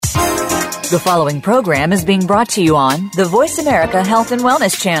The following program is being brought to you on the Voice America Health and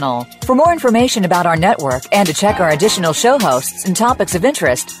Wellness Channel. For more information about our network and to check our additional show hosts and topics of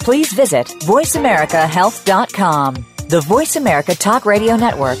interest, please visit voiceamericahealth.com. The Voice America Talk Radio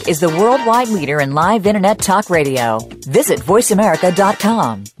Network is the worldwide leader in live Internet talk radio. Visit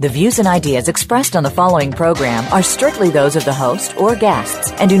voiceamerica.com. The views and ideas expressed on the following program are strictly those of the host or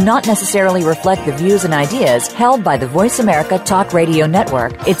guests and do not necessarily reflect the views and ideas held by the Voice America Talk Radio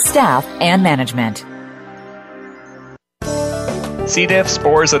Network, its staff, and management. C. diff,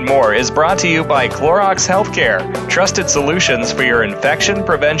 spores, and more is brought to you by Clorox Healthcare, trusted solutions for your infection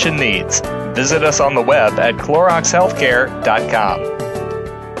prevention needs. Visit us on the web at CloroxHealthcare.com.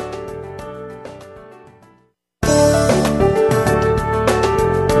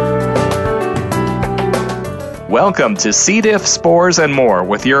 Welcome to C. diff, spores, and more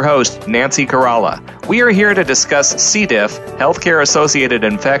with your host, Nancy Caralla. We are here to discuss C. diff, healthcare-associated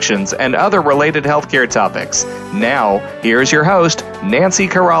infections, and other related healthcare topics. Now, here's your host, Nancy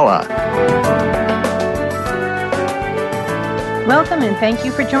Caralla. Welcome and thank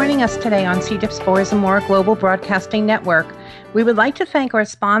you for joining us today on C. diff, spores, and more Global Broadcasting Network. We would like to thank our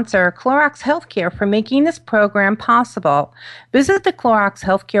sponsor, Clorox Healthcare, for making this program possible. Visit the Clorox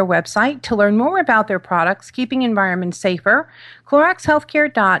Healthcare website to learn more about their products, keeping environments safer.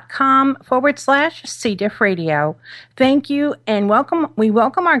 CloroxHealthcare.com/C. diff radio. Thank you and welcome. We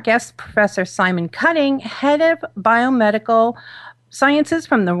welcome our guest, Professor Simon Cutting, Head of Biomedical Sciences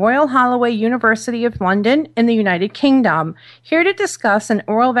from the Royal Holloway University of London in the United Kingdom, here to discuss an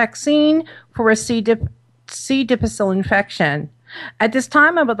oral vaccine for a C. difficile infection. At this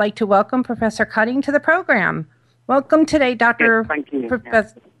time, I would like to welcome Professor Cutting to the program. Welcome today, Dr. Yes, thank you.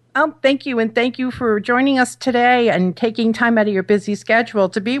 Thank you, and thank you for joining us today and taking time out of your busy schedule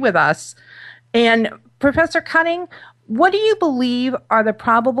to be with us. And Professor Cutting, what do you believe are the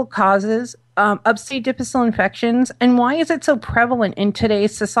probable causes of C. difficile infections, and why is it so prevalent in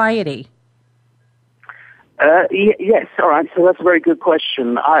today's society? Yes, all right, so that's a very good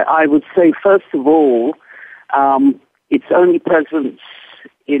question. I would say, first of all, it's only present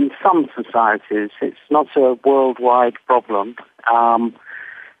in some societies. It's not a worldwide problem.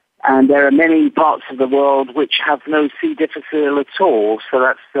 And there are many parts of the world which have no C. difficile at all, so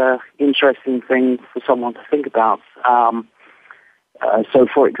that's an interesting thing for someone to think about. So,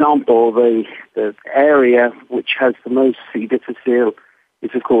 for example, the area which has the most C. difficile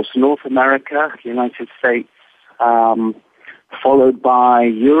is, of course, North America, United States, followed by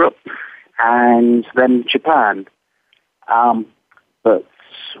Europe, and then Japan. But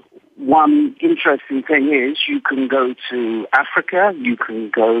one interesting thing is you can go to Africa, you can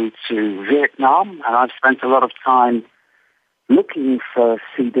go to Vietnam, and I've spent a lot of time looking for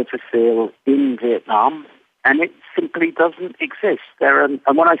C. difficile in Vietnam, and it simply doesn't exist. And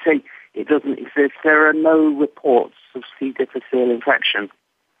when I say it doesn't exist, there are no reports of C. difficile infection.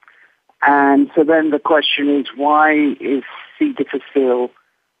 And so then the question is, why is C. difficile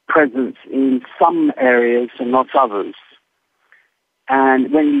present in some areas and not others?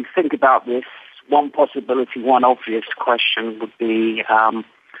 And when you think about this, one possibility, one obvious question would be,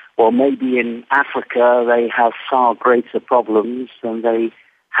 well, maybe in Africa they have far greater problems and they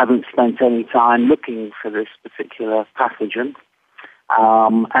haven't spent any time looking for this particular pathogen.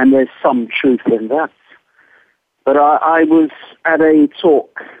 And there's some truth in that. But I was at a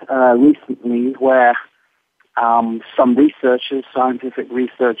talk recently where some researchers, scientific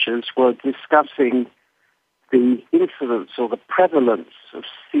researchers, were discussing the incidence or the prevalence of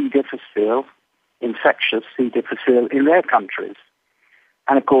C. difficile, infectious C. difficile, in their countries.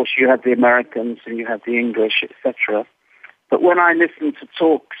 And of course, you have the Americans and you have the English, etc. But when I listened to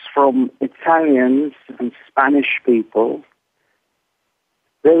talks from Italians and Spanish people,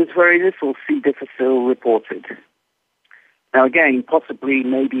 there was very little C. difficile reported. Now again, possibly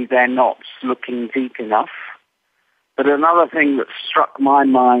maybe they're not looking deep enough. But another thing that struck my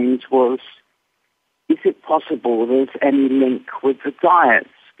mind was, is it possible there's any link with the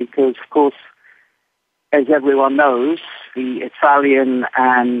diets? Because, of course, as everyone knows, the Italian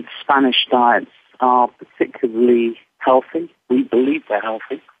and Spanish diets are particularly healthy. We believe they're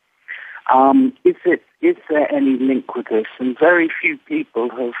healthy. Is there any link with this? And very few people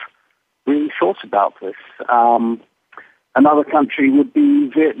have really thought about this. Another country would be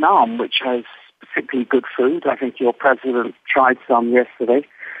Vietnam, which has particularly good food. I think your president tried some yesterday.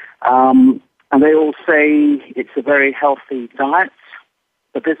 And they all say it's a very healthy diet,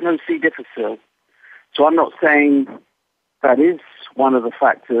 but there's no C. difficile. So I'm not saying that is one of the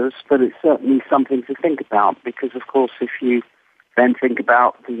factors, but it's certainly something to think about because, of course, if you then think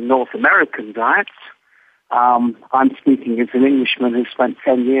about the North American diet, I'm speaking as an Englishman who spent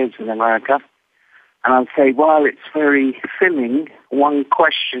 10 years in America. And I'd say, while it's very filling, one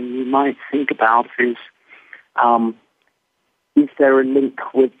question you might think about is there a link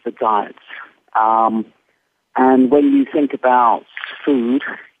with the diet? And when you think about food,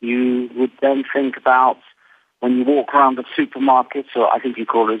 you would then think about when you walk around the supermarket, or I think you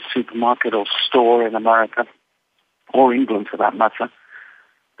call it a supermarket or store in America, or England for that matter,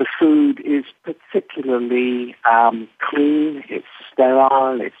 the food is particularly clean, it's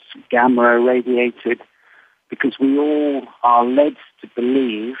sterile, it's gamma irradiated, because we all are led to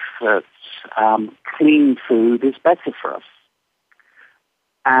believe that clean food is better for us.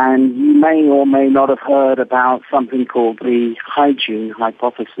 And you may or may not have heard about something called the hygiene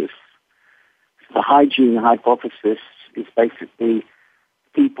hypothesis. The hygiene hypothesis is basically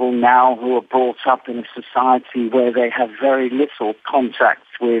people now who are brought up in a society where they have very little contact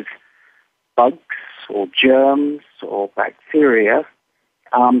with bugs or germs or bacteria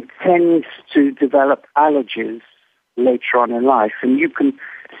tends to develop allergies later on in life. And you can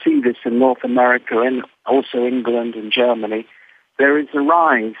see this in North America and also England and Germany. There is a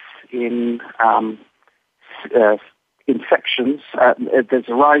rise in infections. There's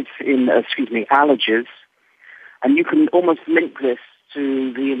a rise in, allergies. And you can almost link this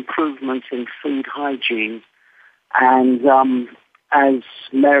to the improvement in food hygiene. And as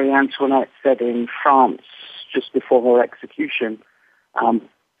Marie Antoinette said in France just before her execution,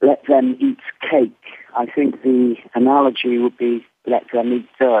 let them eat cake. I think the analogy would be let them eat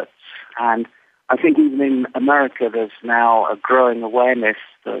dirt. And I think even in America there's now a growing awareness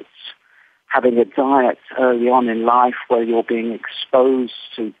that having a diet early on in life where you're being exposed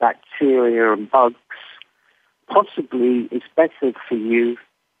to bacteria and bugs possibly is better for you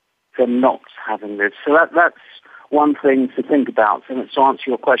than not having this. So that's one thing to think about. And to answer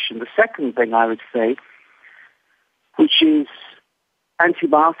your question, the second thing I would say, which is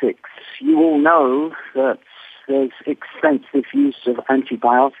antibiotics. You all know that there's extensive use of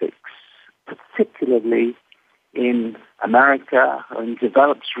antibiotics, particularly in America and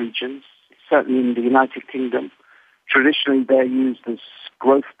developed regions, certainly in the United Kingdom. Traditionally, they're used as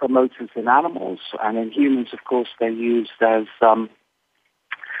growth promoters in animals, and in humans, of course, they're used as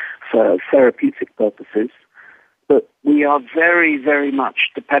for therapeutic purposes. But we are very, very much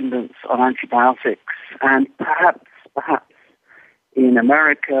dependent on antibiotics, and perhaps in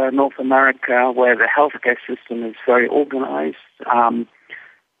America, North America, where the healthcare system is very organized,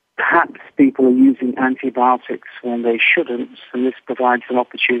 perhaps people are using antibiotics when they shouldn't, and this provides an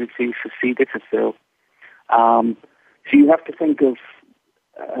opportunity for C. difficile. So you have to think of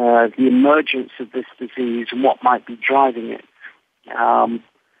the emergence of this disease and what might be driving it.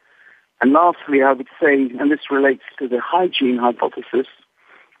 And lastly, I would say, and this relates to the hygiene hypothesis,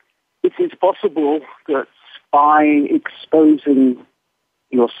 it is possible that by exposing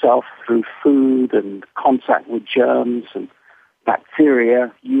yourself through food and contact with germs and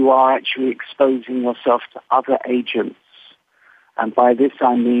bacteria, you are actually exposing yourself to other agents. And by this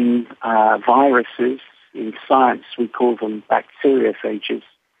I mean viruses. In science, we call them bacteriophages,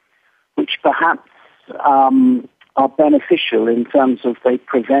 which perhaps are beneficial in terms of they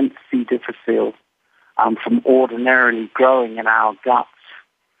prevent C. difficile from ordinarily growing in our guts.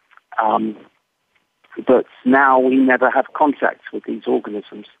 But now we never have contact with these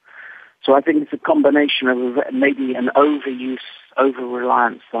organisms. So I think it's a combination of maybe an overuse,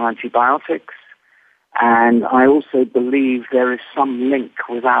 over-reliance on antibiotics, and I also believe there is some link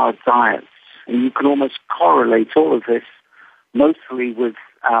with our diets. And you can almost correlate all of this mostly with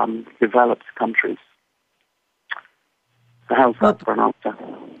developed countries. So how's that for an answer?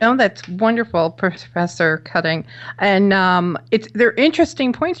 No, that's wonderful, Professor Cutting. And they're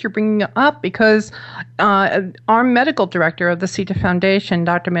interesting points you're bringing up because our medical director of the C. diff Foundation,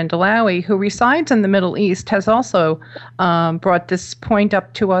 Dr. Mandalawi, who resides in the Middle East, has also brought this point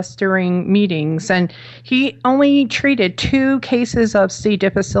up to us during meetings. And he only treated 2 cases of C.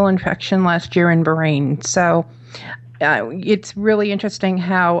 difficile infection last year in Bahrain. So it's really interesting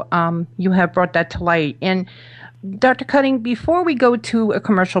how you have brought that to light. And Dr. Cutting, before we go to a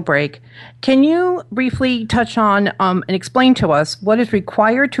commercial break, can you briefly touch on and explain to us what is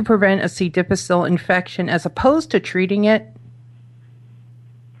required to prevent a C. difficile infection as opposed to treating it?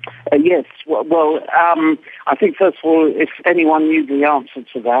 Yes. Well, I think, first of all, if anyone knew the answer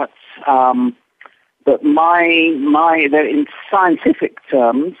to that, but in scientific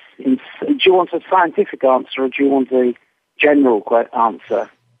terms, do you want a scientific answer or do you want a general answer?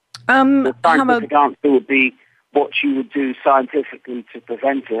 The scientific answer would be what you would do scientifically to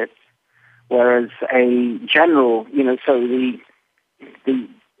prevent it, whereas a general, so the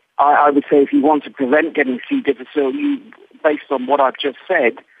I would say if you want to prevent getting C. difficile, based on what I've just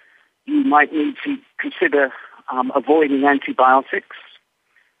said, you might need to consider avoiding antibiotics.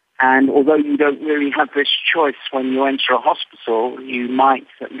 And although you don't really have this choice when you enter a hospital, you might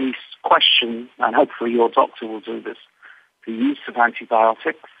at least question, and hopefully your doctor will do this, the use of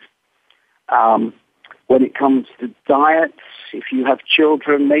antibiotics. When it comes to diets, if you have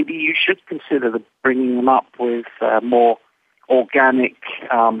children, maybe you should consider bringing them up with more organic,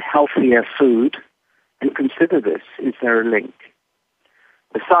 healthier food, and consider this. Is there a link?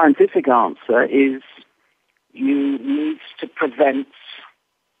 The scientific answer is you need to prevent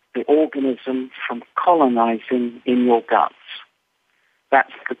the organism from colonizing in your guts.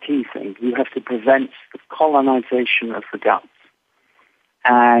 That's the key thing. You have to prevent the colonization of the guts.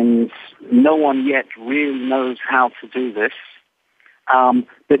 And no one yet really knows how to do this.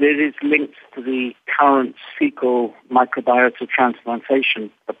 But it is linked to the current fecal microbiota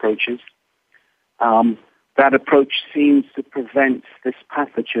transplantation approaches. That approach seems to prevent this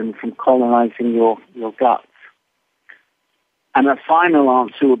pathogen from colonizing your guts. And a final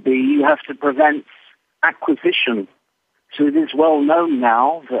answer would be you have to prevent acquisition. So it is well known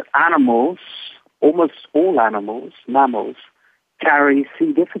now that animals, almost all animals, mammals, carry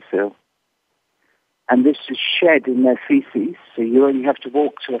C. difficile. And this is shed in their feces, so you only have to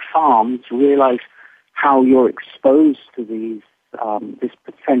walk to a farm to realize how you're exposed to this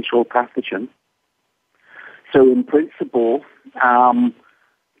potential pathogen. So in principle,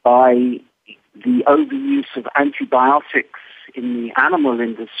 by the overuse of antibiotics in the animal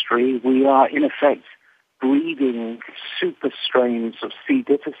industry, we are in effect breeding super strains of C.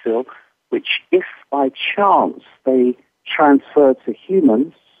 difficile, which if by chance they transfer to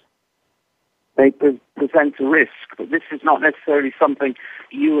humans, they present a risk. But this is not necessarily something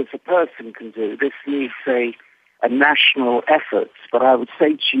you as a person can do. This needs a national effort. But I would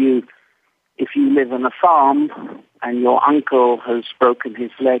say to you, if you live on a farm and your uncle has broken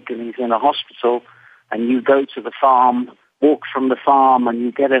his leg and he's in a hospital, and you go to the farm, walk from the farm, and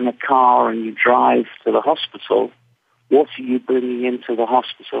you get in a car and you drive to the hospital, what are you bringing into the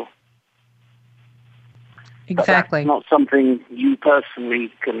hospital? Exactly. But that's not something you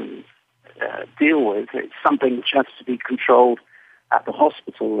personally can deal with. It's something which has to be controlled at the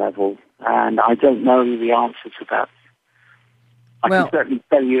hospital level, and I don't know the answer to that. I can certainly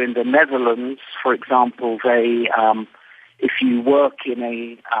tell you in the Netherlands, for example, they, if you work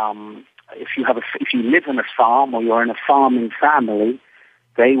in if you live in a farm or you're in a farming family,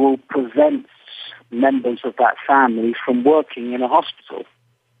 they will prevent members of that family from working in a hospital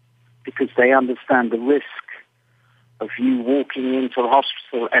because they understand the risk of you walking into the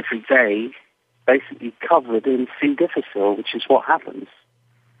hospital every day basically covered in C. difficile, which is what happens.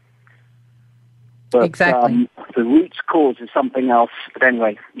 But exactly. The root cause is something else. But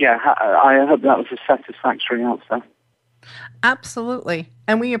anyway, yeah, I hope that was a satisfactory answer. Absolutely.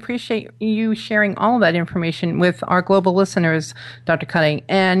 And we appreciate you sharing all of that information with our global listeners, Dr. Cutting.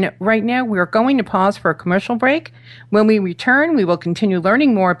 And right now, we're going to pause for a commercial break. When we return, we will continue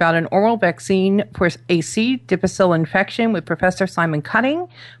learning more about an oral vaccine for a C. difficile infection with Professor Simon Cutting.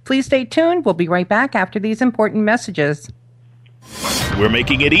 Please stay tuned. We'll be right back after these important messages. We're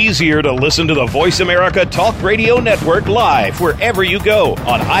making it easier to listen to the Voice America Talk Radio Network live wherever you go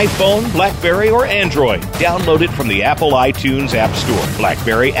on iPhone, BlackBerry, or Android. Download it from the Apple iTunes App Store,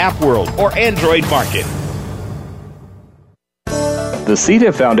 BlackBerry App World, or Android Market. The C.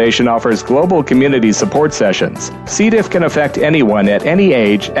 diff Foundation offers global community support sessions. C. diff can affect anyone at any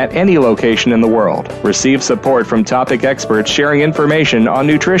age, at any location in the world. Receive support from topic experts sharing information on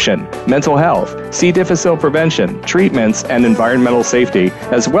nutrition, mental health, C. difficile prevention, treatments, and environmental safety,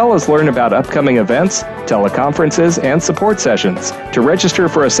 as well as learn about upcoming events, teleconferences, and support sessions. To register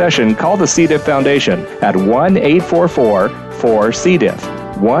for a session, call the C. diff Foundation at 1-844-4-C. diff.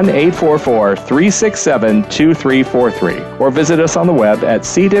 1-844-367-2343 or visit us on the web at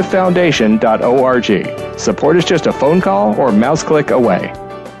cdifffoundation.org. Support is just a phone call or mouse click away.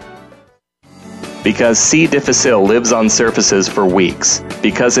 Because C. difficile lives on surfaces for weeks,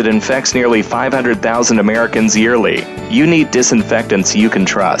 because it infects nearly 500,000 Americans yearly, you need disinfectants you can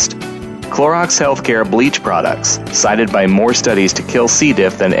trust. Clorox Healthcare bleach products, cited by more studies to kill C.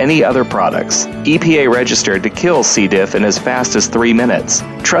 diff than any other products. EPA registered to kill C. diff in as fast as 3 minutes.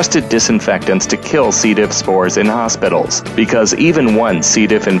 Trusted disinfectants to kill C. diff spores in hospitals, because even one C.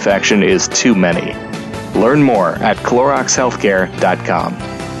 diff infection is too many. Learn more at CloroxHealthcare.com.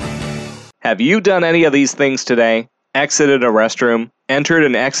 Have you done any of these things today? Exited a restroom? Entered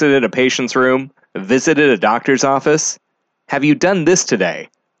and exited a patient's room? Visited a doctor's office? Have you done this today?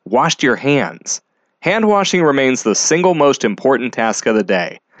 Washed your hands? Hand washing remains the single most important task of the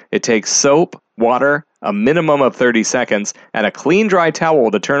day. It takes soap, water, a minimum of 30 seconds, and a clean, dry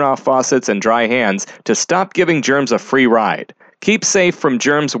towel to turn off faucets and dry hands to stop giving germs a free ride. Keep safe from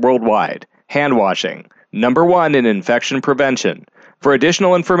germs worldwide. Hand washing, #1 in infection prevention. For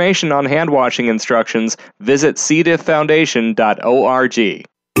additional information on hand washing instructions, visit cdifffoundation.org.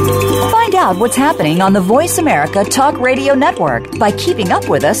 Find out what's happening on the Voice America Talk Radio Network by keeping up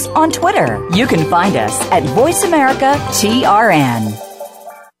with us on Twitter. You can find us at Voice America TRN.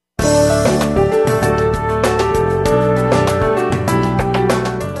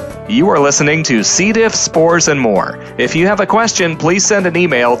 You are listening to C. diff, spores, and more. If you have a question, please send an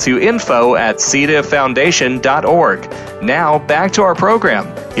email to info@cdifffoundation.org. Now, back to our program.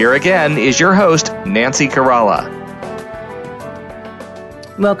 Here again is your host, Nancy Caralla.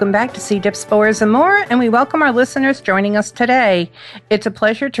 Welcome back to C. diff, spores, and more, and we welcome our listeners joining us today. It's a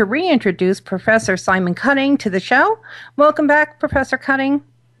pleasure to reintroduce Professor Simon Cutting to the show. Welcome back, Professor Cutting.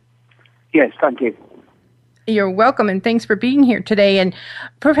 Yes, thank you. You're welcome, and thanks for being here today. And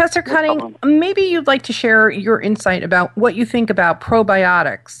Professor Cutting, maybe you'd like to share your insight about what you think about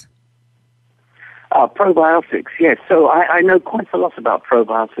probiotics. Probiotics, yes. So I know quite a lot about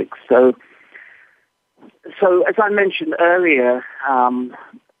probiotics. So as I mentioned earlier,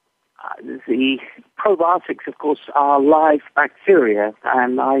 the probiotics, of course, are live bacteria,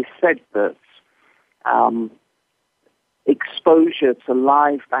 and I said that exposure to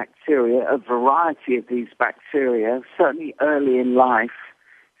live bacteria, a variety of these bacteria, certainly early in life,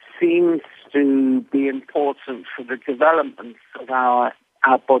 seems to be important for the development of our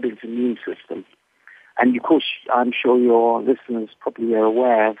body's immune system. And of course, I'm sure your listeners probably are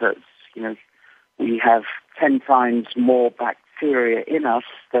aware that, we have 10 times more bacteria in us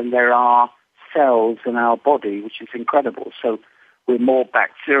than there are cells in our body, which is incredible. So we're more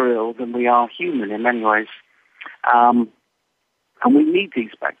bacterial than we are human in many ways. And we need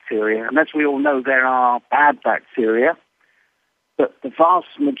these bacteria. And as we all know, there are bad bacteria, but the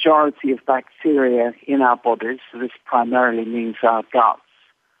vast majority of bacteria in our bodies, so this primarily means our guts,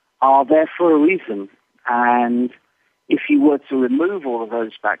 are there for a reason. And if you were to remove all of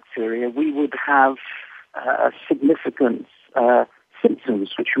those bacteria, we would have significant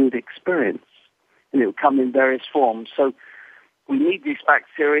symptoms which we would experience. And it would come in various forms. So we need these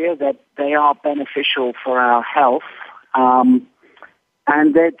bacteria, that they are beneficial for our health.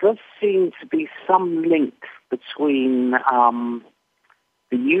 And there does seem to be some link between the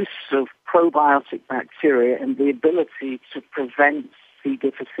use of probiotic bacteria and the ability to prevent C.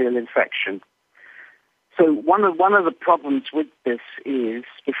 difficile infection. So one of the problems with this is,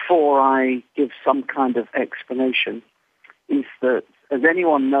 before I give some kind of explanation, is that, as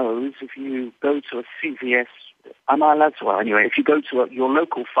anyone knows, if you go to a CVS, am I allowed to? Well, anyway, if you go to your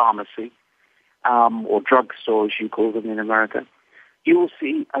local pharmacy, or drugstore, as you call them in America, you will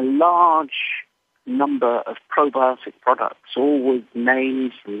see a large number of probiotic products, all with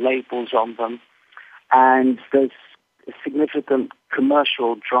names and labels on them, and there's a significant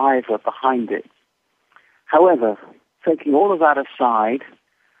commercial driver behind it. However, taking all of that aside,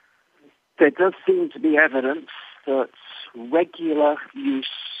 there does seem to be evidence that regular use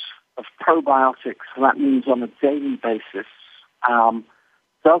of probiotics, and that means on a daily basis,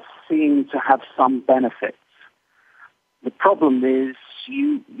 does seem to have some benefits. The problem is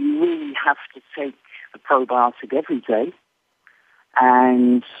you really have to take the probiotic every day.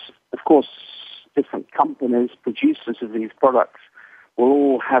 And, of course, different companies, producers of these products, will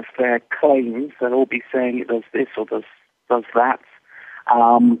all have their claims. They'll all be saying it does this or does that.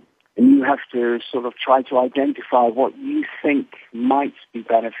 And you have to sort of try to identify what you think might be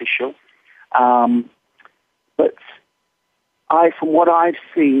beneficial. But from what I've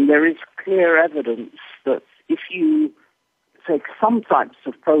seen, there is clear evidence that if you take some types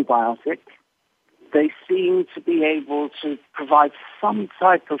of probiotic, they seem to be able to provide some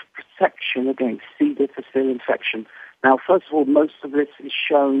type of protection against C. difficile infection. Now, first of all, most of this is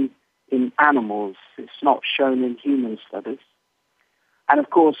shown in animals. It's not shown in human studies. And,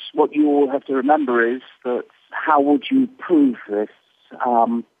 of course, what you all have to remember is that how would you prove this?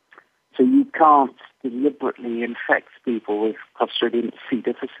 So you can't deliberately infect people with Clostridium C.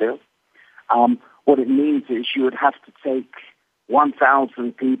 difficile. What it means is you would have to take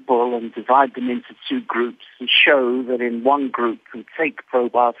 1,000 people and divide them into two groups and show that in one group who take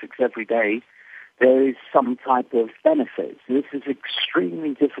probiotics every day, there is some type of benefit. So this is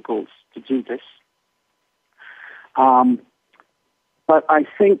extremely difficult to do this. But I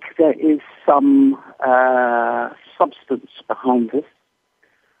think there is some substance behind this.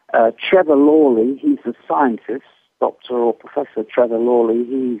 Trevor Lawley, he's a scientist, Dr. or Professor Trevor Lawley,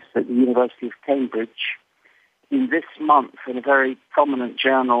 he's at the University of Cambridge. in this month, in a very prominent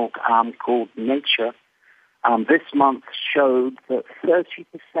journal called Nature, this month showed that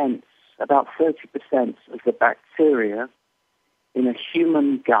about 30% of the bacteria in a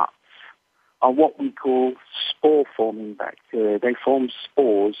human gut are what we call spore-forming bacteria. They form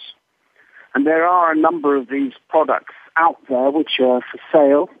spores. And there are a number of these products out there which are for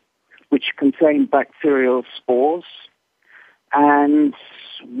sale, which contain bacterial spores. And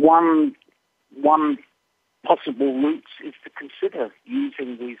one possible route is to consider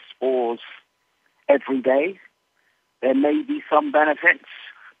using these spores every day. There may be some benefits,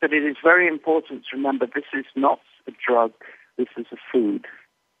 but it is very important to remember this is not a drug, this is a food.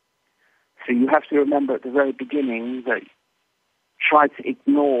 So you have to remember at the very beginning that try to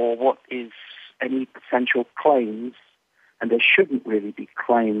ignore what is any potential claims, and there shouldn't really be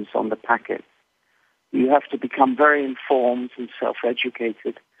claims on the packet. You have to become very informed and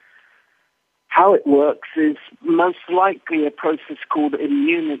self-educated. How it works is most likely a process called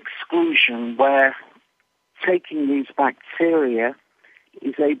immune exclusion, where taking these bacteria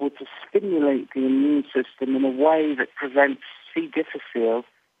is able to stimulate the immune system in a way that prevents C. difficile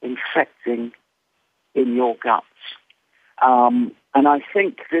infecting in your guts. And I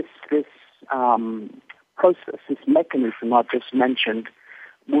think this process, this mechanism I've just mentioned,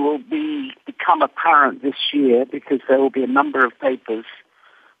 will become apparent this year because there will be a number of papers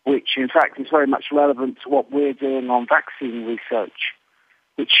which in fact is very much relevant to what we're doing on vaccine research,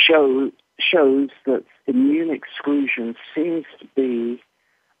 which shows that immune exclusion seems to be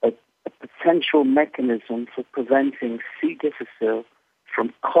a potential mechanism for preventing C. difficile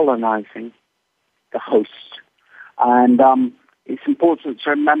from colonizing the host. And it's important to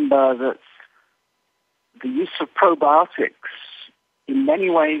remember that the use of probiotics in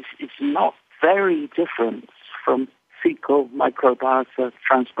many ways is not very different from fecal microbiota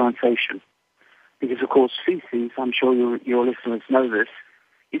transplantation. Because, of course, feces, I'm sure your listeners know this,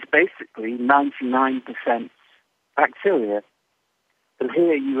 is basically 99% bacteria. But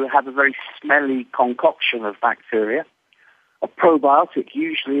here you have a very smelly concoction of bacteria. A probiotic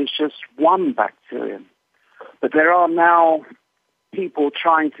usually is just one bacterium. But there are now people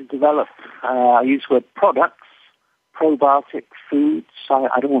trying to develop, I use the word products, probiotic foods.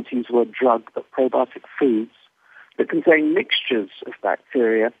 I don't want to use the word drug, but probiotic foods that contain mixtures of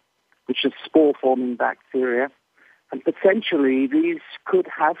bacteria, which are spore-forming bacteria. And potentially these could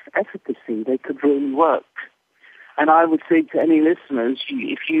have efficacy. They could really work. And I would say to any listeners,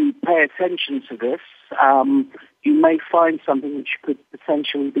 if you pay attention to this, you may find something which could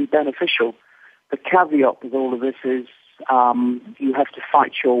potentially be beneficial. The caveat with all of this is you have to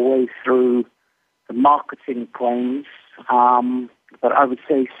fight your way through the marketing claims. But I would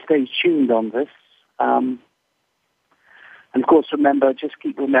say stay tuned on this. And of course,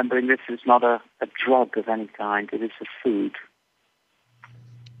 keep remembering this is not a drug of any kind. It is a food.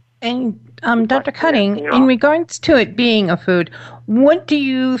 And Dr. Cutting, in regards to it being a food, what do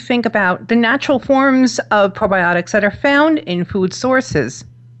you think about the natural forms of probiotics that are found in food sources?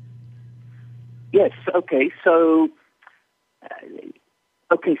 Yes, okay. So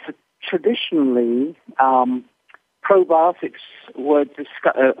traditionally, probiotics were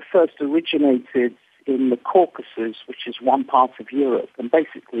first originated in the Caucasus, which is one part of Europe, and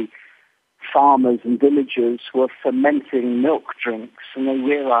basically farmers and villagers were fermenting milk drinks, and they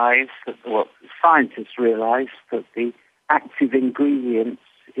realized scientists realized that the active ingredient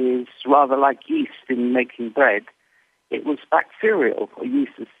is rather like yeast in making bread. It was bacterial.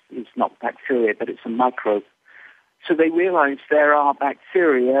 Yeast is not bacteria, but it's a microbe. So they realized there are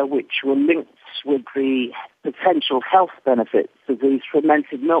bacteria which were linked with the potential health benefits of these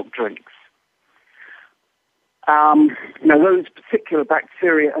fermented milk drinks. Those particular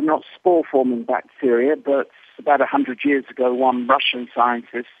bacteria are not spore-forming bacteria, but about 100 years ago, one Russian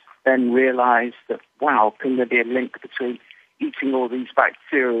scientist then realized that, can there be a link between eating all these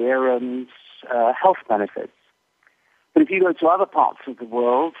bacteria and health benefits? But if you go to other parts of the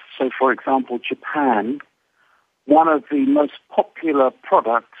world, so for example, Japan, one of the most popular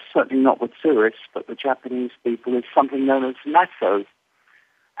products, certainly not with tourists, but with Japanese people, is something known as natto.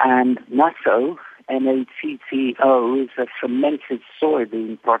 And natto, N-A-T-T-O, is a fermented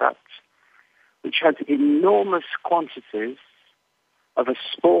soybean product which has enormous quantities of a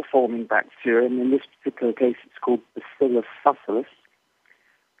spore-forming bacterium. In this particular case, it's called Bacillus subtilis,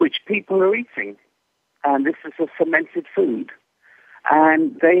 which people are eating. And this is a fermented food.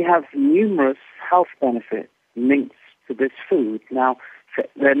 And they have numerous health benefits linked to this food. Now,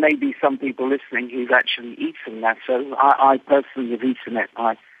 there may be some people listening who've actually eaten natto. I personally have eaten it.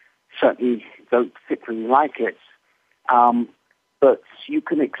 I certainly don't particularly like it. But you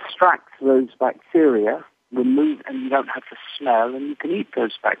can extract those bacteria remove, and you don't have to smell, and you can eat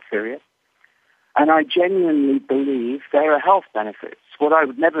those bacteria. And I genuinely believe there are health benefits. What I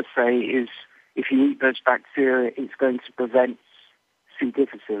would never say is if you eat those bacteria, it's going to prevent C.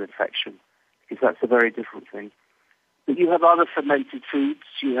 difficile infection, because that's a very different thing. But you have other fermented foods.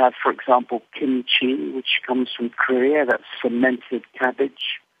 You have, for example, kimchi, which comes from Korea. That's fermented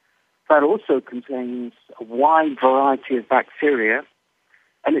cabbage. That also contains a wide variety of bacteria.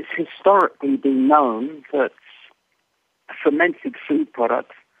 And it's historically been known that fermented food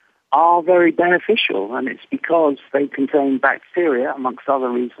products are very beneficial, and it's because they contain bacteria, amongst other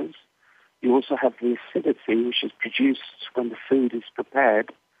reasons. You also have the acidity, which is produced when the food is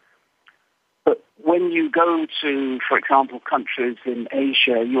prepared. But when you go to, for example, countries in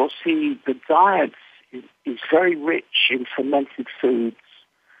Asia, you'll see the diet is very rich in fermented foods.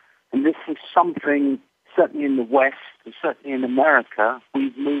 And this is something, certainly in the West, and certainly in America,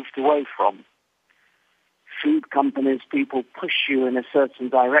 we've moved away from. Food companies, people push you in a certain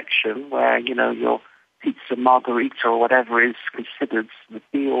direction where, your pizza margarita or whatever is considered the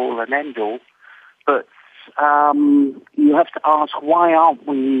be-all and end-all. But you have to ask, why don't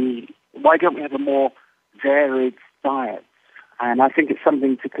we have a more varied diet? And I think it's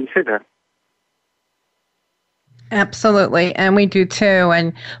something to consider. Absolutely, and we do too.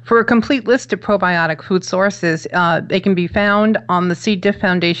 And for a complete list of probiotic food sources, they can be found on the C. diff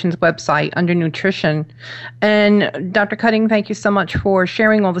Foundation's website under nutrition. And Dr. Cutting, thank you so much for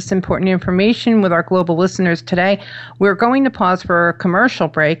sharing all this important information with our global listeners today. We're going to pause for a commercial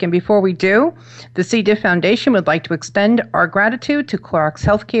break, and before we do, the C. diff Foundation would like to extend our gratitude to Clorox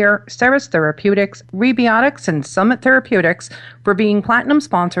Healthcare, Ceres Therapeutics, Rebiotics, and Summit Therapeutics for being platinum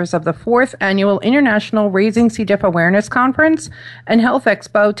sponsors of the 4th Annual International Raising C. diff Awareness Conference and Health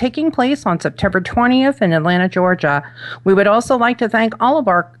Expo taking place on September 20th in Atlanta, Georgia. We would also like to thank all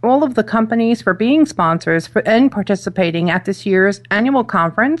of the companies for being sponsors and participating at this year's annual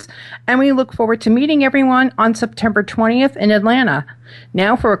conference, and we look forward to meeting everyone on September 20th in Atlanta.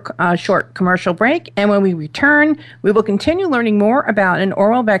 Now for a short commercial break, and when we return, we will continue learning more about an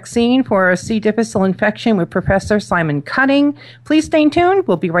oral vaccine for a C. difficile infection with Professor Simon Cutting. Please stay tuned.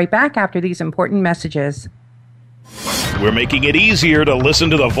 We'll be right back after these important messages. We're making it easier to listen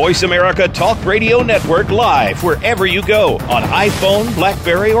to the Voice America Talk Radio Network live wherever you go on iPhone,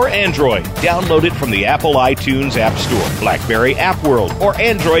 BlackBerry, or Android. Download it from the Apple iTunes App Store, BlackBerry App World, or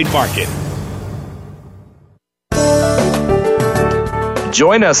Android Market.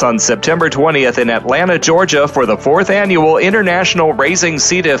 Join us on September 20th in Atlanta, Georgia for the 4th Annual International Raising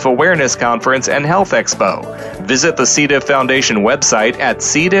C. diff Awareness Conference and Health Expo. Visit the C. diff Foundation website at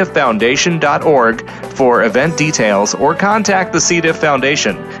cdifffoundation.org for event details, or contact the C. diff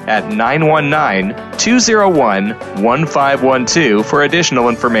Foundation at 919-201-1512 for additional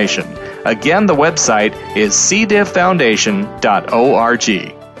information. Again, the website is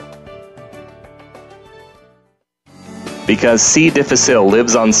cdifffoundation.org. Because C. difficile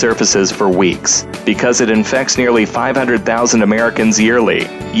lives on surfaces for weeks, because it infects nearly 500,000 Americans yearly,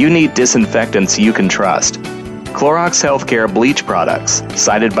 you need disinfectants you can trust. Clorox Healthcare bleach products,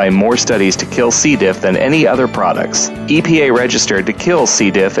 cited by more studies to kill C. diff than any other products. EPA registered to kill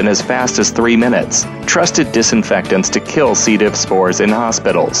C. diff in as fast as 3 minutes. Trusted disinfectants to kill C. diff spores in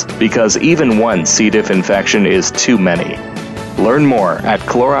hospitals, because even one C. diff infection is too many. Learn more at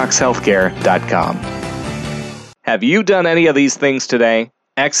CloroxHealthcare.com. Have you done any of these things today?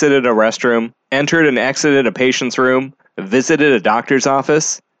 Exited a restroom? Entered and exited a patient's room? Visited a doctor's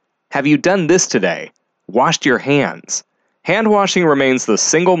office? Have you done this today? Washed your hands? Hand washing remains the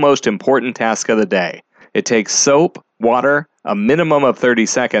single most important task of the day. It takes soap, water, a minimum of 30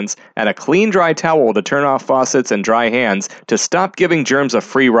 seconds, and a clean, dry towel to turn off faucets and dry hands to stop giving germs a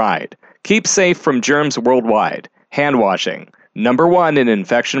free ride. Keep safe from germs worldwide. Hand washing, #1 in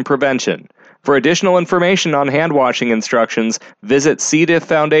infection prevention. For additional information on hand washing instructions, visit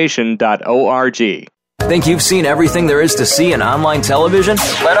cdifffoundation.org. Think you've seen everything there is to see in online television?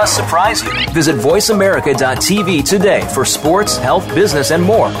 Let us surprise you. Visit voiceamerica.tv today for sports, health, business, and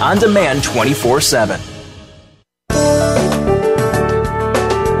more on demand 24/7.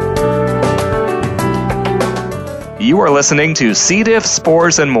 You are listening to C. diff,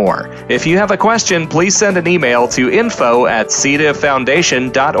 spores, and more. If you have a question, please send an email to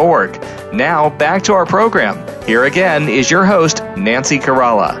info@cdifffoundation.org. Now, back to our program. Here again is your host, Nancy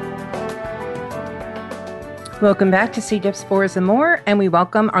Caralla. Welcome back to C. diff, spores, and more, and we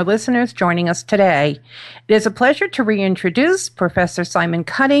welcome our listeners joining us today. It is a pleasure to reintroduce Professor Simon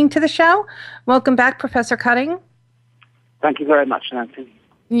Cutting to the show. Welcome back, Professor Cutting. Thank you very much, Nancy.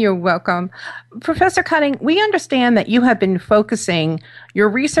 You're welcome. Professor Cutting, we understand that you have been focusing your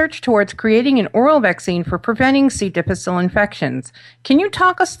research towards creating an oral vaccine for preventing C. difficile infections. Can you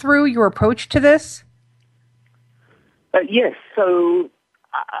talk us through your approach to this? Yes. So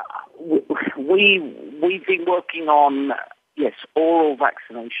we've been working on, oral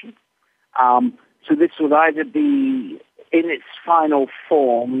vaccination. So this would either be, in its final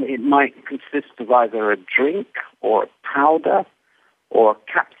form, it might consist of either a drink or a powder or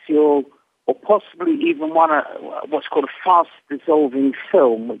a capsule, or possibly even what's called a fast-dissolving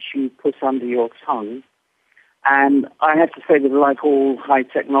film, which you put under your tongue. And I have to say that like all high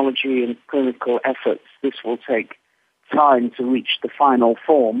technology and clinical efforts, this will take time to reach the final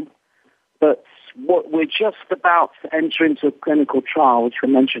form. But what we're just about to enter into a clinical trial, which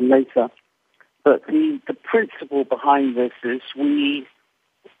we'll mention later. But the principle behind this is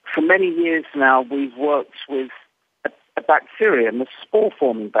for many years now, we've worked with a bacterium, a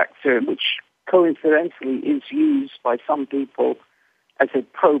spore-forming bacterium, which coincidentally is used by some people as a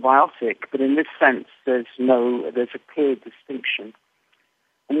probiotic, but in this sense, there's a clear distinction.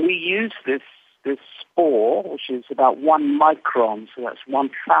 And we use this spore, which is about 1 micron, so that's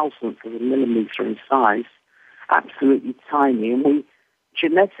 1,000th of a millimeter in size, absolutely tiny, and we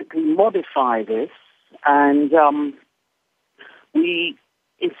genetically modify this, and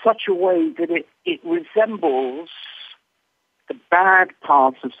in such a way that it resembles the bad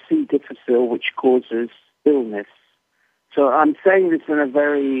parts of C. difficile, which causes illness. So I'm saying this in a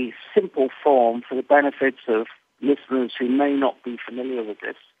very simple form for the benefits of listeners who may not be familiar with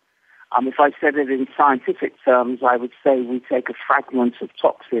this. If I said it in scientific terms, I would say we take a fragment of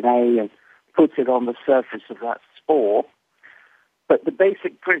toxin A and put it on the surface of that spore. But the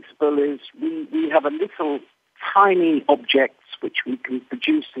basic principle is we have a little tiny objects which we can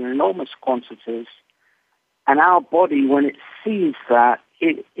produce in enormous quantities, and our body, when it sees that,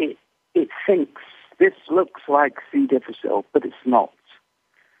 it thinks this looks like C. difficile, but it's not.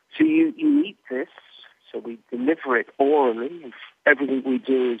 So you eat this, so we deliver it orally. Everything we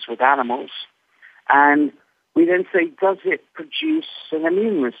do is with animals. And we then say, does it produce an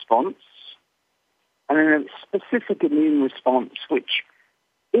immune response? And a specific immune response, which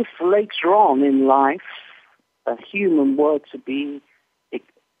if later on in life a human were to be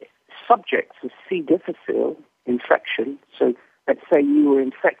subject to C. difficile infection, so let's say you were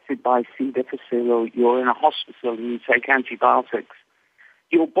infected by C. difficile or you're in a hospital and you take antibiotics,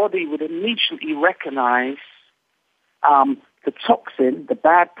 your body would immediately recognize the toxin, the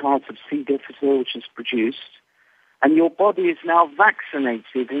bad part of C. difficile which is produced, and your body is now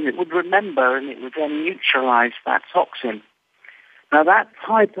vaccinated, and it would remember and it would then neutralize that toxin. Now that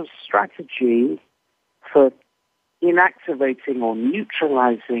type of strategy for inactivating or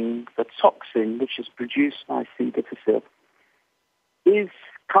neutralizing the toxin which is produced by C. difficile is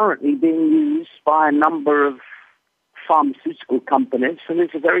currently being used by a number of pharmaceutical companies, and is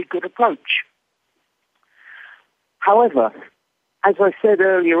a very good approach. However, as I said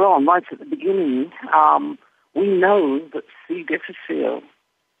earlier on, right at the beginning, we know that C. difficile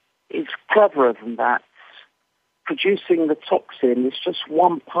is cleverer than that. Producing the toxin is just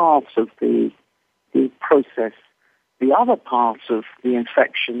one part of the process. The other part of the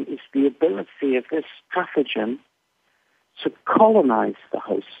infection is the ability of this pathogen to colonize the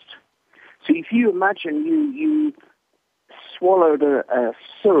host. So if you imagine you swallowed a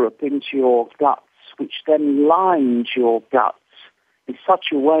syrup into your guts, which then lined your guts in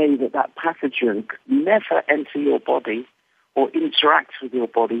such a way that that pathogen could never enter your body or interact with your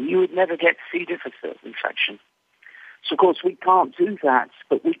body, you would never get C. difficile infection. So, of course, we can't do that,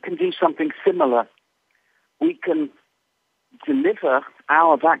 but we can do something similar. We can deliver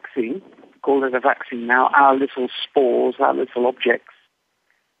our vaccine, call it a vaccine now, our little spores, our little objects.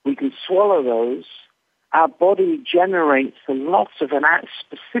 We can swallow those. Our body generates a lot of a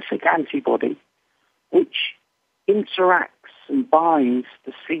specific antibody which interacts and binds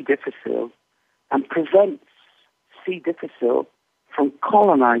to C. difficile and prevents C. difficile from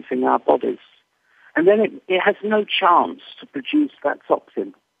colonizing our bodies. And then it has no chance to produce that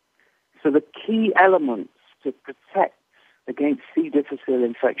toxin. So the key elements to protect against C. difficile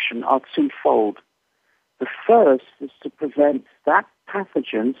infection are twofold. The first is to prevent that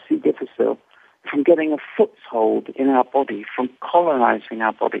pathogen, C. difficile, from getting a foothold in our body, from colonizing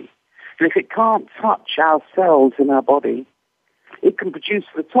our body. And if it can't touch our cells in our body, it can produce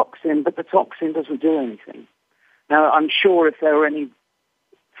the toxin, but the toxin doesn't do anything. Now, I'm sure if there were any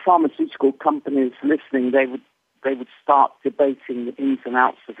pharmaceutical companies listening, they would start debating the ins and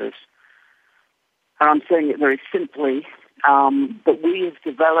outs of this. And I'm saying it very simply, but we have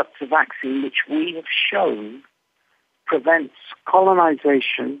developed a vaccine which we have shown prevents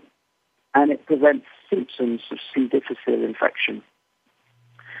colonization and it prevents symptoms of C. difficile infection.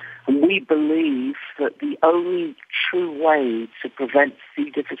 And we believe that the only true way to prevent C.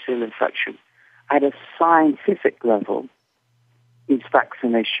 difficile infection at a scientific level is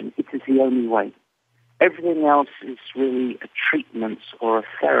vaccination. It is the only way. Everything else is really a treatment or a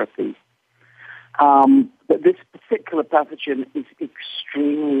therapy. But this particular pathogen is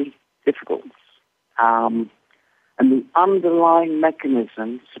extremely difficult. And the underlying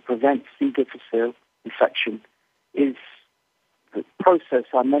mechanism to prevent C. difficile infection is the process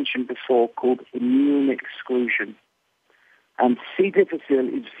I mentioned before called immune exclusion. And C. difficile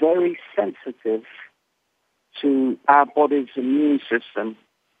is very sensitive to our body's immune system.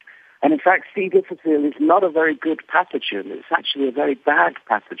 And in fact, C. difficile is not a very good pathogen. It's actually a very bad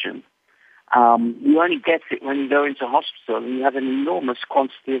pathogen. You only get it when you go into hospital and you have an enormous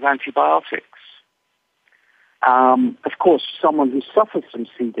quantity of antibiotics. Of course, someone who suffers from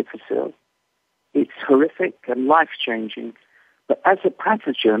C. difficile, it's horrific and life-changing. But as a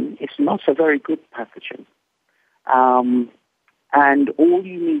pathogen, it's not a very good pathogen. And all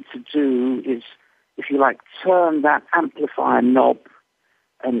you need to do is, if you like, turn that amplifier knob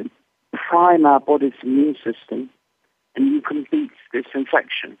and prime our body's immune system, and you can beat this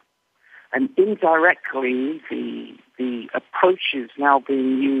infection. And indirectly, the approaches now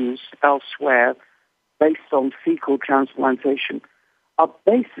being used elsewhere based on fecal transplantation are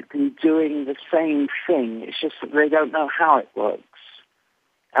basically doing the same thing. It's just that they don't know how it works.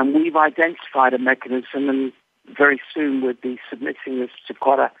 And we've identified a mechanism, and very soon we'll be submitting this to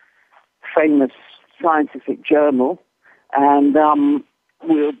quite a famous scientific journal, and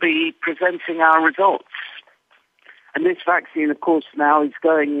we'll be presenting our results. And this vaccine, of course, now is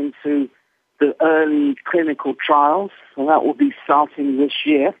going into the early clinical trials, and that will be starting this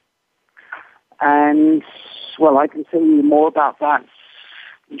year. And, well, I can tell you more about that.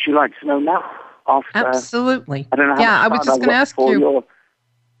 Would you like to know now? Absolutely. I don't know how I was just going to ask you.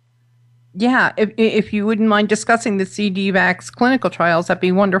 Yeah, if you wouldn't mind discussing the CDVax clinical trials, that'd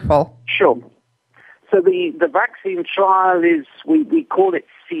be wonderful. Sure. So the vaccine trial is, we call it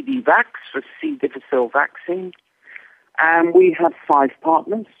CDVax, for C. difficile vaccine. And we have 5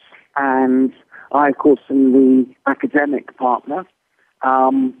 partners, and I, of course, am the academic partner.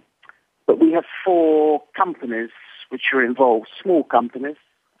 But we have 4 companies which are involved, small companies.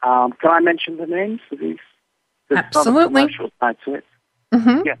 Can I mention the names of these? There's Absolutely. Commercial side to it.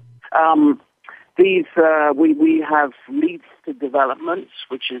 Mm-hmm. Yeah. These we have Leads to Development,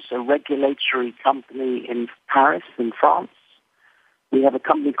 which is a regulatory company in Paris, in France. We have a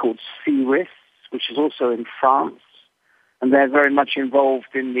company called CRIS, which is also in France, and they're very much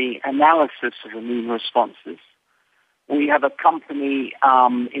involved in the analysis of immune responses. We have a company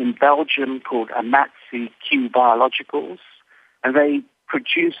in Belgium called Amatsi Q Biologicals, and they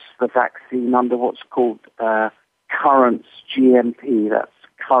produce the vaccine under what's called Currents GMP, that's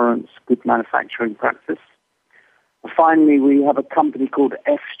Currents Good Manufacturing Practice. Finally, we have a company called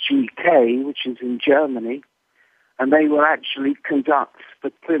FGK, which is in Germany, and they will actually conduct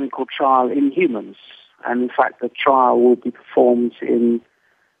the clinical trial in humans. And in fact, the trial will be performed in,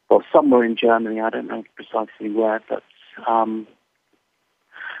 well, somewhere in Germany, I don't know precisely where, but, and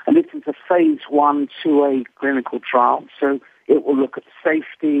this is a phase 1/2A clinical trial, so it will look at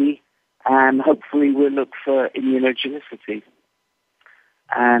safety, and hopefully we'll look for immunogenicity.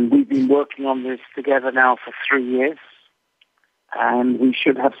 And we've been working on this together now for 3 years, and we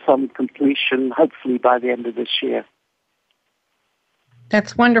should have some completion hopefully by the end of this year.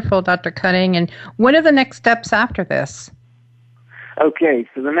 That's wonderful, Dr. Cutting. And what are the next steps after this? Okay,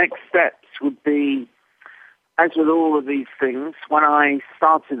 so the next steps would be, as with all of these things, when I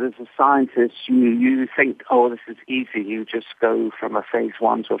started as a scientist, you think, oh, this is easy. You just go from a phase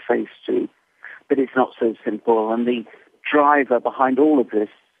 1 to a phase 2. But it's not so simple. And the driver behind all of this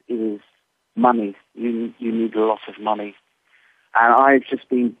is money. You need a lot of money. And I've just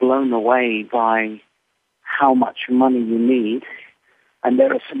been blown away by how much money you need. And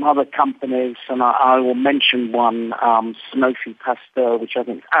there are some other companies, and I will mention one, Sanofi Pasteur, which I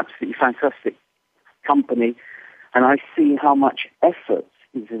think is absolutely fantastic company. And I see how much effort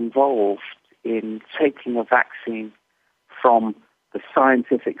is involved in taking a vaccine from the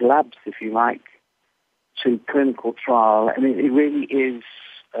scientific labs, if you like, to clinical trial. And it really is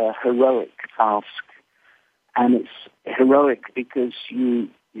a heroic task. And it's heroic because you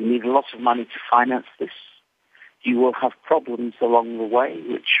need a lot of money to finance this. You will have problems along the way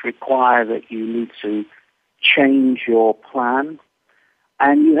which require that you need to change your plan.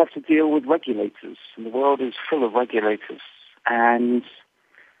 And you have to deal with regulators. And the world is full of regulators. And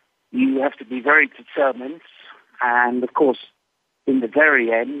you have to be very determined. And, of course, in the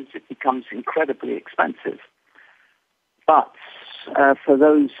very end, it becomes incredibly expensive. But for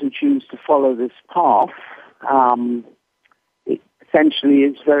those who choose to follow this path, it essentially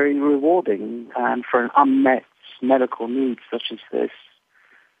is very rewarding. And for an unmet medical need such as this,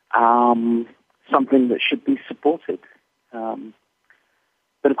 something that should be supported.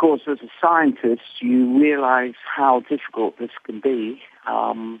 But of course, as a scientist, you realize how difficult this can be.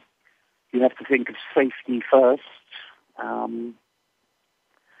 You have to think of safety first.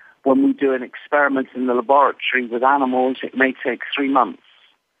 When we do an experiment in the laboratory with animals, it may take 3 months.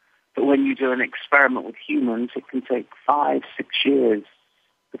 But when you do an experiment with humans, it can take 5, 6 years,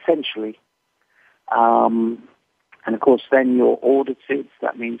 potentially. And of course, then you're audited.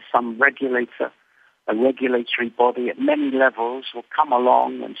 That means some regulator, a regulatory body at many levels will come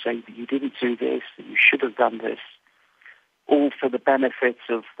along and say that you didn't do this, that you should have done this, all for the benefit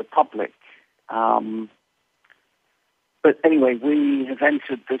of the public. But anyway, we have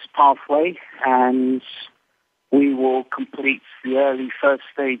entered this pathway, and we will complete the early first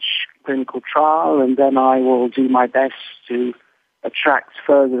stage clinical trial, and then I will do my best to attract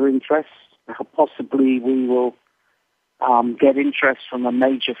further interest. Possibly we will get interest from a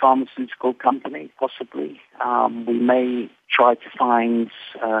major pharmaceutical company, possibly. We may try to find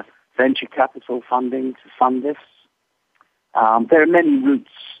venture capital funding to fund this. There are many routes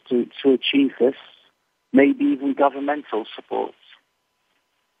to achieve this, maybe even governmental support.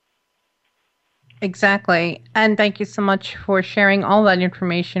 Exactly. And thank you so much for sharing all that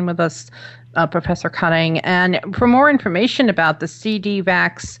information with us, Professor Cutting. And for more information about the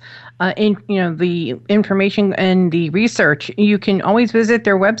CDVAX, the information and the research, you can always visit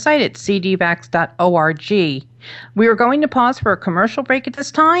their website at cdvax.org. We are going to pause for a commercial break at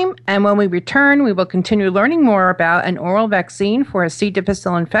this time, and when we return, we will continue learning more about an oral vaccine for a C.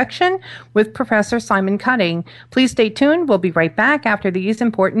 difficile infection with Professor Simon Cutting. Please stay tuned. We'll be right back after these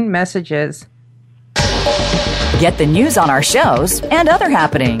important messages. Get the news on our shows and other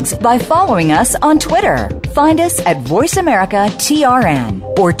happenings by following us on Twitter. Find us at VoiceAmericaTRN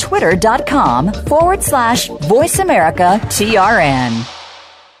or twitter.com/VoiceAmericaTRN.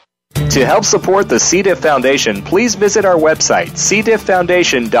 To help support the C. diff Foundation, please visit our website,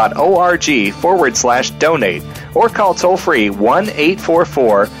 cdifffoundation.org/donate, or call toll-free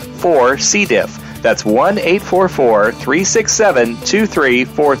 1-844-4-C. diff. That's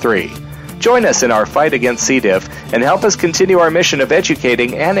 1-844-367-2343. Join us in our fight against C. diff and help us continue our mission of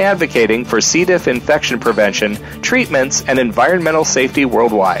educating and advocating for C. diff infection prevention, treatments, and environmental safety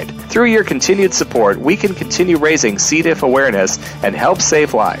worldwide. Through your continued support, we can continue raising C. diff awareness and help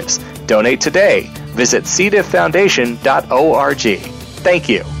save lives. Donate today. Visit cdifffoundation.org. Thank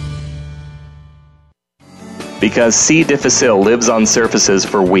you. Because C. difficile lives on surfaces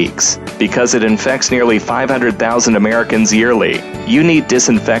for weeks, because it infects nearly 500,000 Americans yearly, you need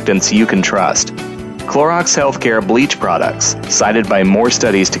disinfectants you can trust. Clorox Healthcare bleach products, cited by more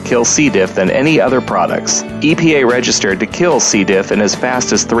studies to kill C. diff than any other products. EPA registered to kill C. diff in as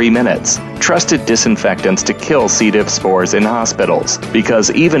fast as 3 minutes. Trusted disinfectants to kill C. diff spores in hospitals,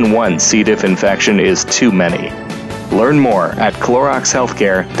 because even one C. diff infection is too many. Learn more at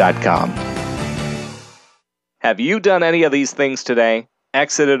CloroxHealthcare.com. Have you done any of these things today?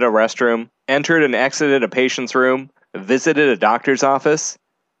 Exited a restroom, entered and exited a patient's room, visited a doctor's office?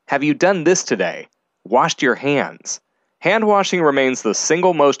 Have you done this today? Washed your hands? Hand washing remains the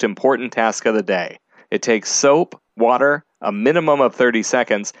single most important task of the day. It takes soap, water, a minimum of 30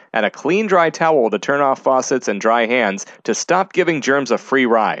 seconds, and a clean, dry towel to turn off faucets and dry hands to stop giving germs a free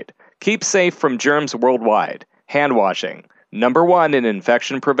ride. Keep safe from germs worldwide. Hand washing, #1 in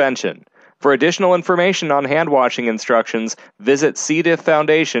infection prevention. For additional information on hand washing instructions, visit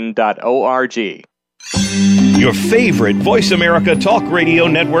cdifffoundation.org. Your favorite Voice America Talk Radio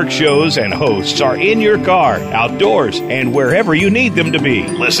Network shows and hosts are in your car, outdoors, and wherever you need them to be.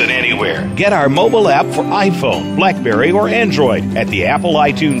 Listen anywhere. Get our mobile app for iPhone, BlackBerry, or Android at the Apple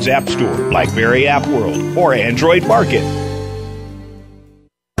iTunes App Store, BlackBerry App World, or Android Market.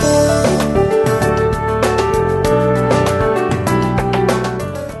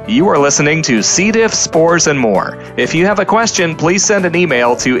 You are listening to C. diff, spores, and more. If you have a question, please send an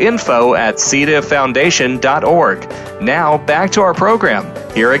email to info@cdifffoundation.org. Now, back to our program.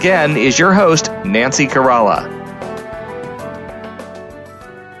 Here again is your host, Nancy Caralla.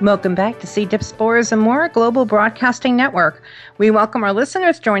 Welcome back to C. diff, spores, and more, Global Broadcasting Network. We welcome our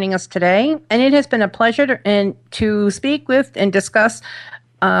listeners joining us today, and it has been a pleasure to speak with and discuss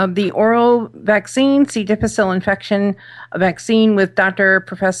the oral vaccine, C. difficile infection vaccine with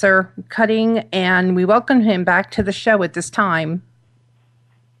Professor Cutting, and we welcome him back to the show at this time.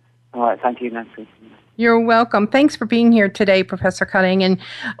 All right, thank you, Nancy. You're welcome. Thanks for being here today, Professor Cutting. And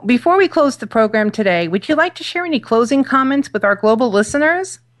before we close the program today, would you like to share any closing comments with our global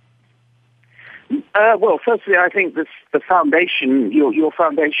listeners? Well, firstly, I think the foundation, your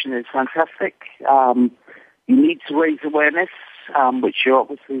foundation is fantastic. You need to raise awareness, which you're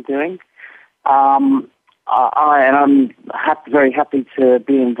obviously doing. I'm very happy to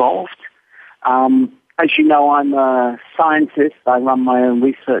be involved. As you know, I'm a scientist. I run my own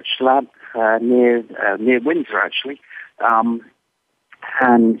research lab near Windsor, actually. And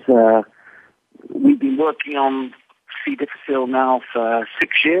we've been working on C. difficile now for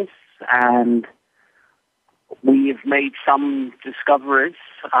 6 years, and we have made some discoveries.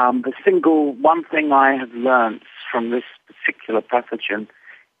 The one thing I have learned from this particular pathogen,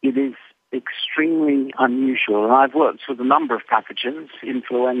 it is extremely unusual. And I've worked with a number of pathogens,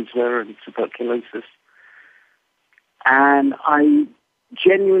 influenza and tuberculosis, and I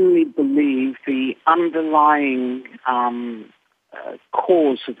genuinely believe the underlying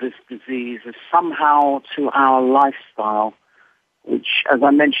cause of this disease is somehow to our lifestyle, which, as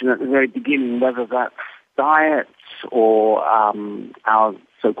I mentioned at the very beginning, whether that's diet or our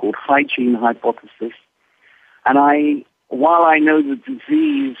so-called hygiene hypothesis. And while I know the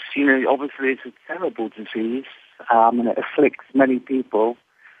disease, obviously it's a terrible disease, and it afflicts many people,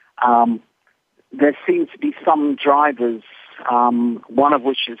 there seem to be some drivers, one of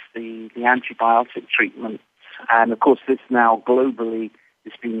which is the antibiotic treatment. And of course, this now globally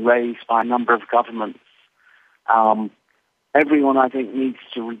is being raised by a number of governments. Everyone, I think, needs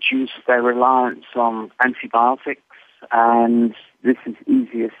to reduce their reliance on antibiotics, and this is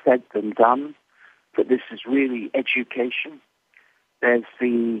easier said than done, but this is really education. There's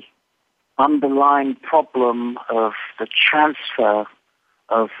the underlying problem of the transfer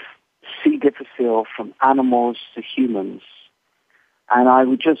of C. difficile from animals to humans. And I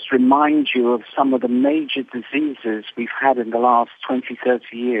would just remind you of some of the major diseases we've had in the last 20,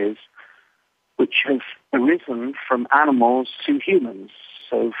 30 years, which have arisen from animals to humans.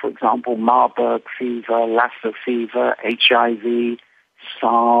 So, for example, Marburg fever, Lassa fever, HIV,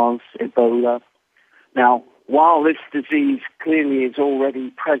 SARS, Ebola. Now, while this disease clearly is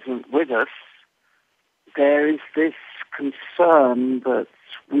already present with us, there is this concern that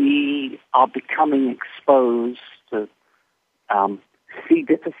we are becoming exposed to C.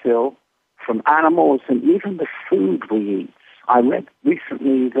 difficile from animals and even the food we eat. I read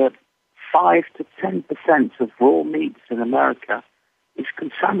recently that 5 to 10% of raw meats in America is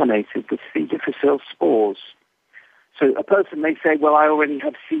contaminated with C. difficile spores. So a person may say, well, I already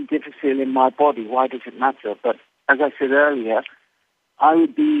have C. difficile in my body. Why does it matter? But as I said earlier, I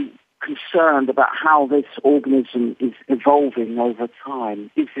would be concerned about how this organism is evolving over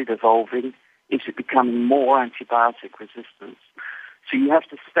time. Is it evolving? Is it becoming more antibiotic resistant? So you have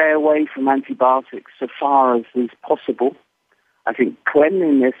to stay away from antibiotics so far as is possible. I think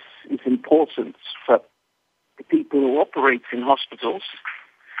cleanliness is important for the people who operate in hospitals.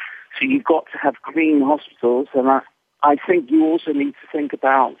 So you've got to have clean hospitals, and I think you also need to think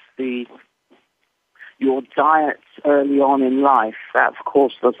about your diet early on in life. That, of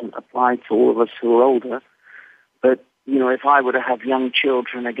course, doesn't apply to all of us who are older. But, if I were to have young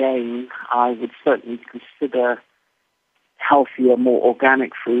children again, I would certainly consider healthier, more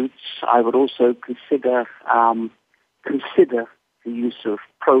organic foods. I would also consider the use of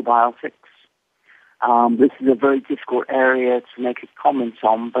probiotics. This is a very difficult area to make a comment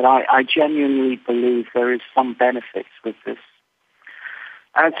on, but I genuinely believe there is some benefits with this.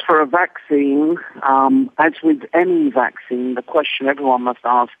 As for a vaccine, as with any vaccine, the question everyone must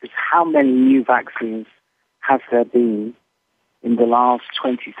ask is how many new vaccines have there been in the last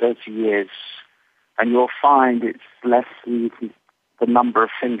 20, 30 years? And you'll find it's less than the number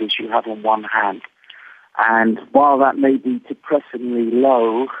of fingers you have on one hand. And while that may be depressingly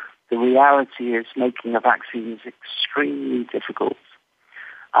low, the reality is making a vaccine is extremely difficult.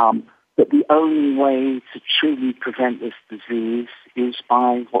 But the only way to truly prevent this disease is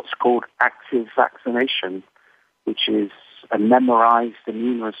by what's called active vaccination, which is a memorized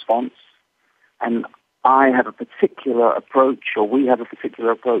immune response. And I have a particular approach, or we have a particular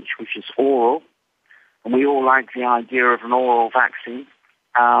approach, which is oral. And we all like the idea of an oral vaccine.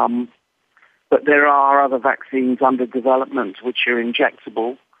 But there are other vaccines under development which are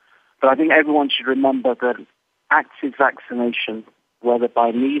injectable. But I think everyone should remember that active vaccination, whether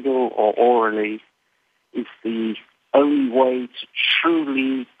by needle or orally, is the only way to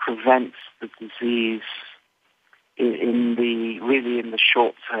truly prevent the disease in the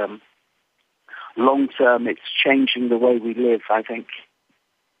short term. Long term, it's changing the way we live, I think.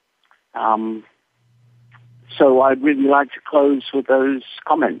 So I'd really like to close with those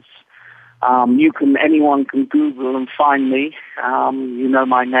comments. Anyone can Google and find me. You know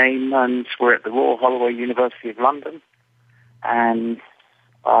my name, and we're at the Royal Holloway, University of London. And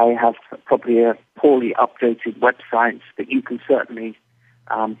I have probably a poorly updated website, but you can certainly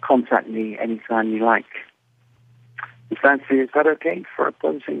contact me anytime you like. Is that okay for a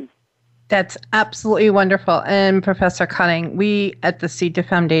closing? That's absolutely wonderful. And Professor Cutting, we at the C. diff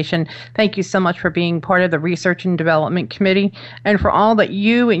Foundation, thank you so much for being part of the Research and Development Committee and for all that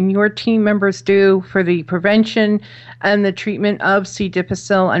you and your team members do for the prevention and the treatment of C.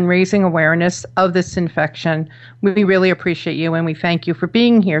 difficile and raising awareness of this infection. We really appreciate you, and we thank you for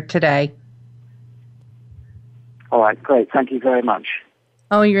being here today. All right, great. Thank you very much.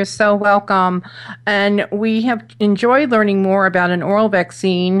 Oh, you're so welcome. And we have enjoyed learning more about an oral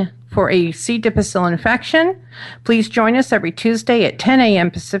vaccine for a C. difficile infection. Please join us every Tuesday at 10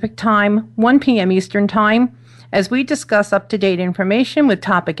 a.m. Pacific Time, 1 p.m. Eastern Time, as we discuss up-to-date information with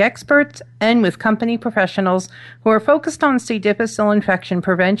topic experts and with company professionals who are focused on C. difficile infection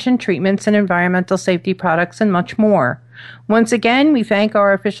prevention, treatments, and environmental safety products, and much more. Once again, we thank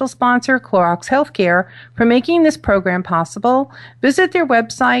our official sponsor, Clorox Healthcare, for making this program possible. Visit their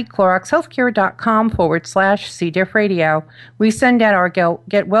website, cloroxhealthcare.com/C. diff radio. We send out our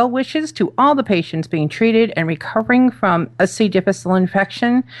get well wishes to all the patients being treated and recovering from a C. difficile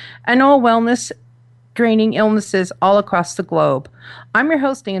infection and all wellness draining illnesses all across the globe. I'm your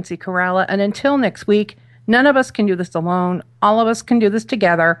host, Nancy Caralla, and until next week, none of us can do this alone. All of us can do this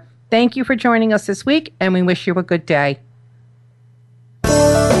together. Thank you for joining us this week, and we wish you a good day.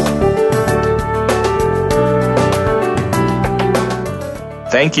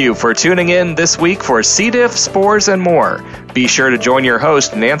 Thank you for tuning in this week for C. diff, spores, and more. Be sure to join your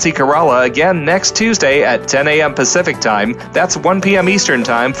host, Nancy Caralla, again next Tuesday at 10 a.m. Pacific Time. That's 1 p.m. Eastern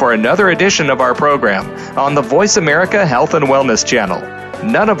Time for another edition of our program on the Voice America Health and Wellness Channel.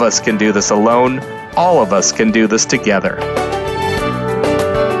 None of us can do this alone. All of us can do this together.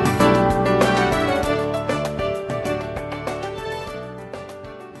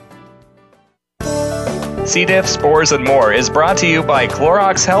 C. diff, spores, and more is brought to you by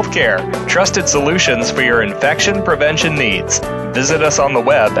Clorox Healthcare, trusted solutions for your infection prevention needs. Visit us on the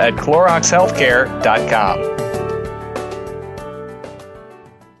web at cloroxhealthcare.com.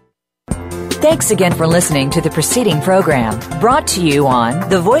 Thanks again for listening to the preceding program, brought to you on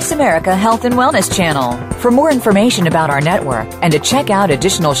the Voice America Health and Wellness Channel. For more information about our network and to check out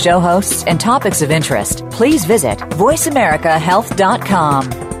additional show hosts and topics of interest, please visit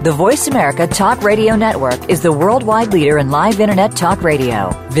voiceamericahealth.com. The Voice America Talk Radio Network is the worldwide leader in live Internet talk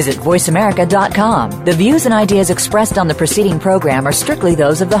radio. Visit voiceamerica.com. The views and ideas expressed on the preceding program are strictly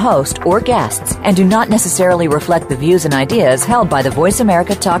those of the host or guests and do not necessarily reflect the views and ideas held by the Voice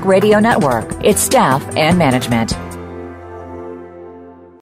America Talk Radio Network, its staff, and management.